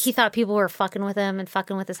roommates. Like he thought people were fucking with him and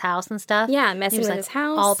fucking with his house and stuff. Yeah, messing with his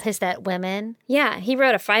house. All pissed at women. Yeah, he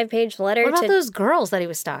wrote a 5-page letter What about those girls that he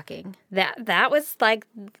was stalking? That was, like,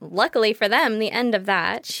 luckily for them, the end of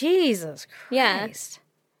that. Jesus Christ.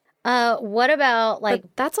 Yeah. What about, like...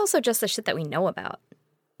 But that's also just the shit that we know about.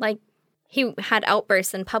 Like, he had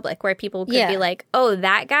outbursts in public where people could be like, oh,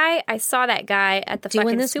 that guy? I saw that guy at the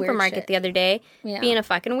fucking supermarket the other day being a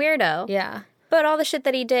fucking weirdo. Yeah. But all the shit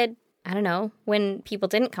that he did, I don't know, when people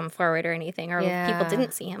didn't come forward or anything, or people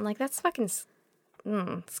didn't see him, like, that's fucking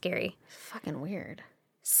scary. Fucking weird.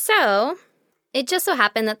 So, it just so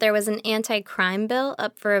happened that there was an anti-crime bill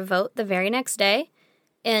up for a vote the very next day.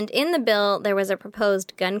 And in the bill, there was a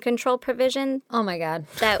proposed gun control provision. Oh, my God.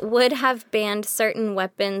 That would have banned certain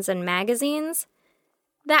weapons and magazines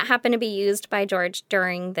that happened to be used by George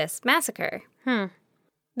during this massacre.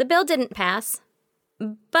 The bill didn't pass,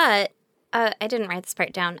 but I didn't write this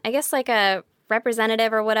part down. I guess like a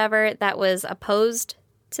representative or whatever that was opposed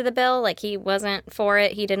to the bill, like he wasn't for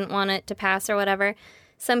it, he didn't want it to pass or whatever.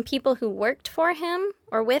 Some people who worked for him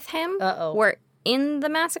or with him were in the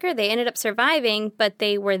massacre. They ended up surviving, but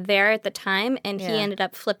they were there at the time, and he ended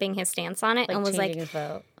up flipping his stance on it and was like, his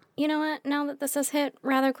vote. You know what? Now that this has hit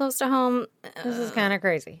rather close to home, this is kind of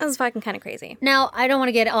crazy. This is fucking kind of crazy. Now, I don't want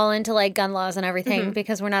to get all into like gun laws and everything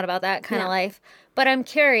because we're not about that kind of life, but I'm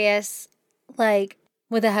curious, like,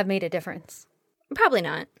 would that have made a difference? Probably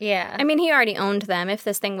not. Yeah. I mean, he already owned them. If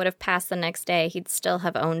this thing would have passed the next day, he'd still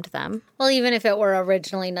have owned them. Well, even if it were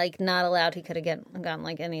originally, like, not allowed, he could have gotten,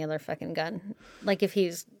 like, any other fucking gun. Like, if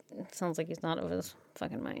it sounds like he's not of his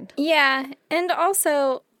fucking mind. Yeah. And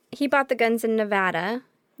also, he bought the guns in Nevada.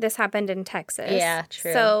 This happened in Texas. Yeah,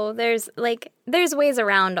 true. So there's ways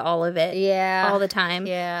around all of it. Yeah. All the time.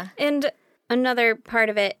 Yeah. And another part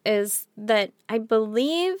of it is that I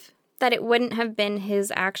believe that it wouldn't have been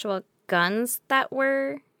his actual guns that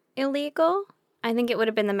were illegal. I think it would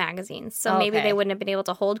have been the magazines. So maybe they wouldn't have been able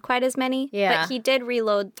to hold quite as many. Yeah. But he did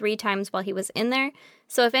reload 3 times while he was in there.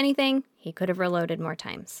 So if anything, he could have reloaded more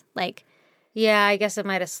times. Like, yeah, I guess it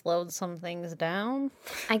might have slowed some things down.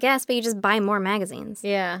 I guess, but you just buy more magazines.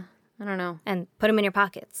 Yeah. I don't know. And put them in your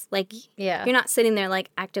pockets. Like, you're not sitting there, like,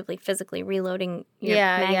 actively, physically reloading your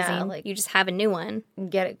magazine. Yeah, like, you just have a new one.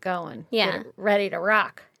 Get it going. Yeah. Get it ready to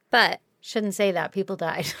rock. But shouldn't say that. People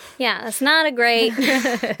died. Yeah, that's not a great,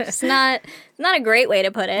 it's not a great way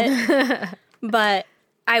to put it. But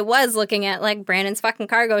I was looking at, like, Brandon's fucking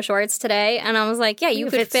cargo shorts today, and I was like, yeah, you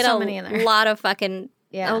could fit so many in there. Lot of fucking,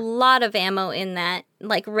 a lot of ammo in that,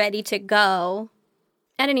 like, ready to go.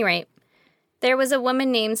 At any rate, there was a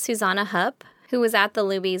woman named Susanna Hupp who was at the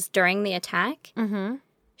Luby's during the attack. Mm-hmm.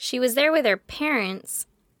 She was there with her parents,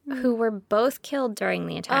 who were both killed during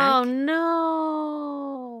the attack. Oh,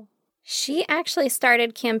 no. She actually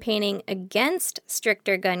started campaigning against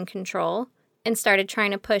stricter gun control and started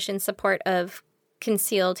trying to push in support of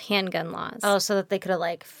concealed handgun laws. Oh, so that they could have,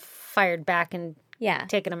 like, fired back and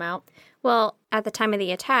taken them out? Well, at the time of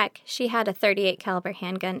the attack, she had a .38 caliber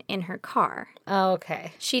handgun in her car. Oh,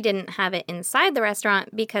 okay. She didn't have it inside the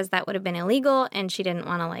restaurant because that would have been illegal, and she didn't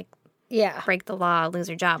want to, like, break the law, lose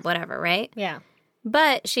her job, whatever, right? Yeah.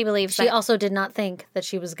 But she believes she also did not think that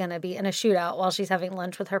she was going to be in a shootout while she's having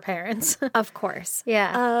lunch with her parents. Of course.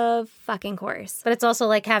 Yeah. Of fucking course. But it's also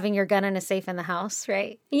like having your gun in a safe in the house,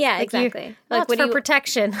 right? Yeah, like exactly. Like, what for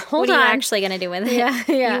protection. Hold on. What are you actually going to do with it?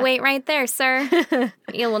 Yeah. You wait right there, sir.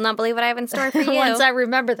 You will not believe what I have in store for you. Once I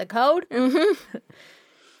remember the code. Mm-hmm.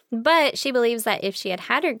 But she believes that if she had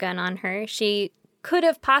had her gun on her, she could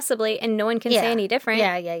have possibly, and no one can say any different.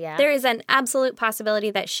 Yeah. There is an absolute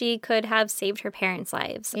possibility that she could have saved her parents'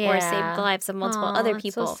 lives or saved the lives of multiple other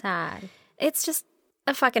people. So sad. It's just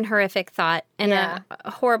a fucking horrific thought and a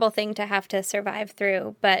horrible thing to have to survive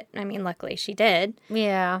through. But, I mean, luckily she did.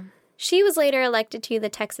 Yeah. She was later elected to the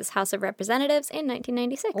Texas House of Representatives in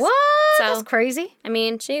 1996. What? So, that's crazy. I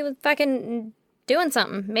mean, she was fucking doing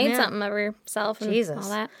something, made something of herself and Jesus.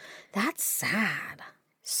 all that. That's sad.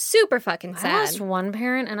 Super fucking I sad. lost one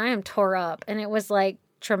parent and I am tore up. And it was like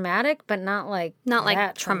traumatic, but not like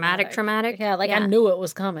that traumatic. Yeah, like I knew it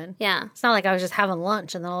was coming. Yeah. It's not like I was just having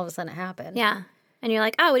lunch and then all of a sudden it happened. Yeah. And you're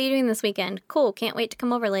like, oh, what are you doing this weekend? Cool. Can't wait to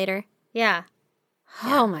come over later. Yeah.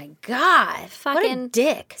 Oh my God. What a Fucking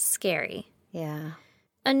dick. scary. Yeah.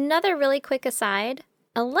 Another really quick aside.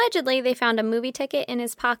 Allegedly, they found a movie ticket in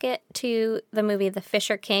his pocket to the movie The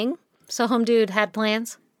Fisher King. So home dude had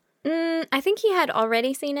plans? I think he had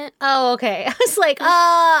already seen it. Oh, okay. I was like,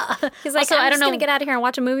 He's like, Also, I'm I don't just know. going to get out of here and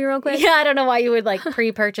watch a movie real quick. Yeah, I don't know why you would like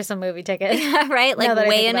pre-purchase a movie ticket. Right? Like Now that I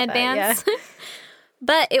way think in about that, advance.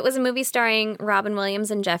 But it was a movie starring Robin Williams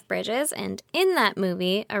and Jeff Bridges. And in that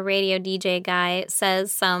movie, a radio DJ guy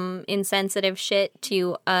says some insensitive shit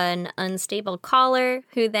to an unstable caller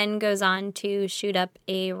who then goes on to shoot up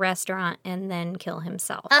a restaurant and then kill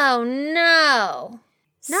himself. Oh, no.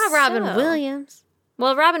 Not Robin So- Williams.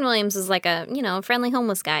 Well, Robin Williams is like a, friendly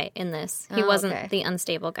homeless guy in this. He Oh, wasn't okay. the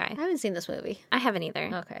unstable guy. I haven't seen this movie. I haven't either.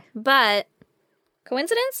 Okay. But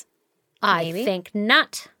coincidence? I Maybe. think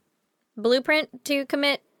not. Blueprint to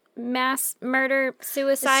commit mass murder,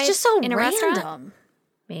 suicide It's just so in a random. restaurant?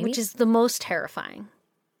 Maybe. Which is the most terrifying.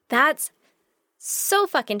 That's so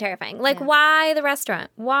fucking terrifying. Like, why the restaurant?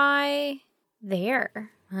 Why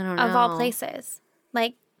there? I don't know. Of all places.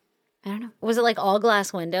 Like, I don't know. Was it like all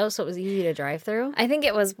glass windows so it was easy to drive through? I think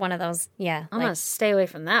it was one of those, yeah. I'm going to stay away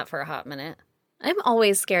from that for a hot minute. I'm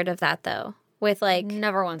always scared of that, though. With, like,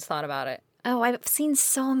 Never once thought about it. oh, I've seen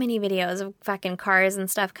so many videos of fucking cars and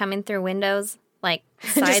stuff coming through windows. Like,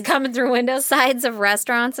 Just sides, coming through windows. sides of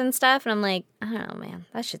restaurants and stuff. And I'm like, I don't know, man.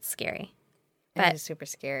 That shit's scary. That is super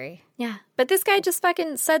scary. Yeah. But this guy just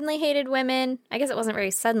fucking suddenly hated women. I guess it wasn't very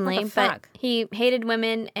suddenly, What the but fuck? he hated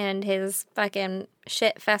women and his fucking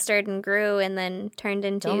shit festered and grew and then turned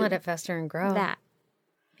into Don't let it fester and grow. that.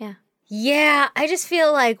 Yeah. Yeah, I just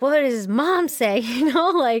feel like, what does his mom say? You know,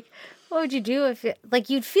 like, what would you do if, like,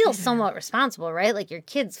 you'd feel somewhat responsible, right? Like, your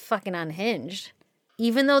kid's fucking unhinged,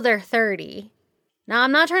 even though they're 30. Now,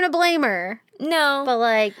 I'm not trying to blame her, No. but,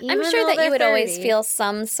 like, I'm even sure though that you they're would always 30, feel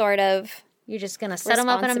some sort of. you're just going to set them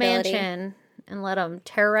up in a responsibility. mansion and let them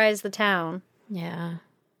terrorize the town. Yeah.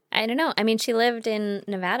 I don't know. I mean, she lived in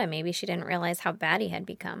Nevada. Maybe she didn't realize how bad he had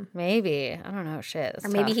become. Maybe. I don't know. Shit. Or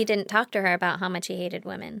maybe he didn't talk to her about how much he hated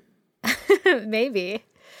women. Maybe.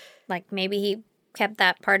 Like, maybe he kept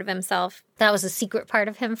that part of himself That was a secret part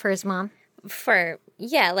of him for his mom.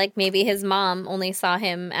 like maybe his mom only saw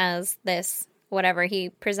him as this, whatever he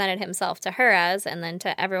presented himself to her as, and then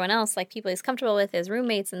to everyone else, like people he's comfortable with, his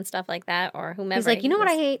roommates and stuff like that, or whomever. He's like, you know what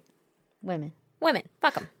I hate? Women. Women.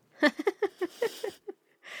 Fuck them.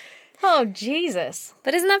 Oh, Jesus.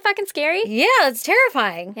 But isn't that fucking scary? Yeah, it's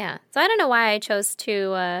terrifying. Yeah. So I don't know why I chose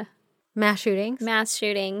to Mass shootings. mass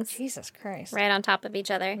shootings Jesus Christ. right on top of each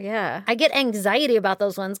other. Yeah. I get anxiety about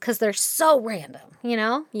those ones because they're so random, you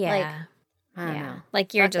know? Yeah. Like, I don't yeah. know.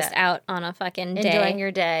 Like you're Fuck just that. out on a fucking day. Enjoying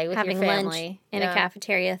your day with having your lunch family. in a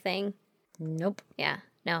cafeteria thing. Nope. Yeah.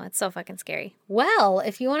 No, it's so fucking scary. Well,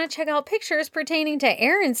 if you want to check out pictures pertaining to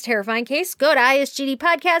Erin's terrifying case, go to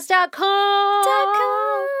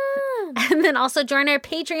isgdpodcast.com. And then also join our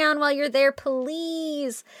Patreon while you're there,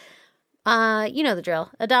 please. You know the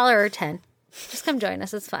drill. $1 or $10. Just come join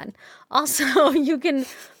us. It's fun. Also, you can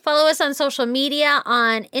follow us on social media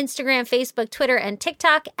on Instagram, Facebook, Twitter, and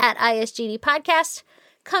TikTok at ISGD Podcast.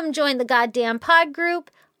 Come join the goddamn pod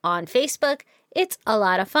group on Facebook. It's a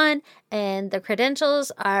lot of fun, and the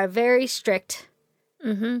credentials are very strict.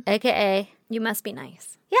 AKA, You must be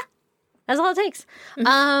nice. that's all it takes.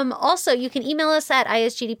 Also, you can email us at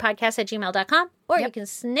isgdpodcast@gmail.com, or you can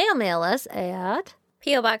snail mail us at...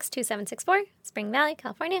 P.O. Box 2764, Spring Valley,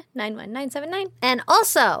 California, 91979. And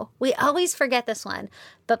also, we always forget this one,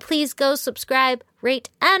 but please go subscribe, rate,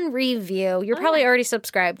 and review. You're probably already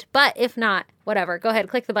subscribed, but if not, whatever, go ahead,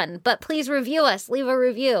 click the button. But please review us. Leave a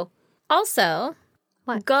review. Also,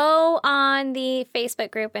 go on the Facebook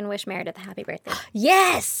group and wish Meredith a happy birthday.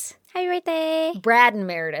 Yes! Happy birthday. Brad and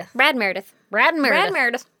Meredith. Brad Meredith. Brad and Meredith. Brad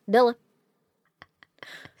Meredith. Dylan.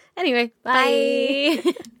 Anyway, bye.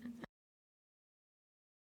 Bye.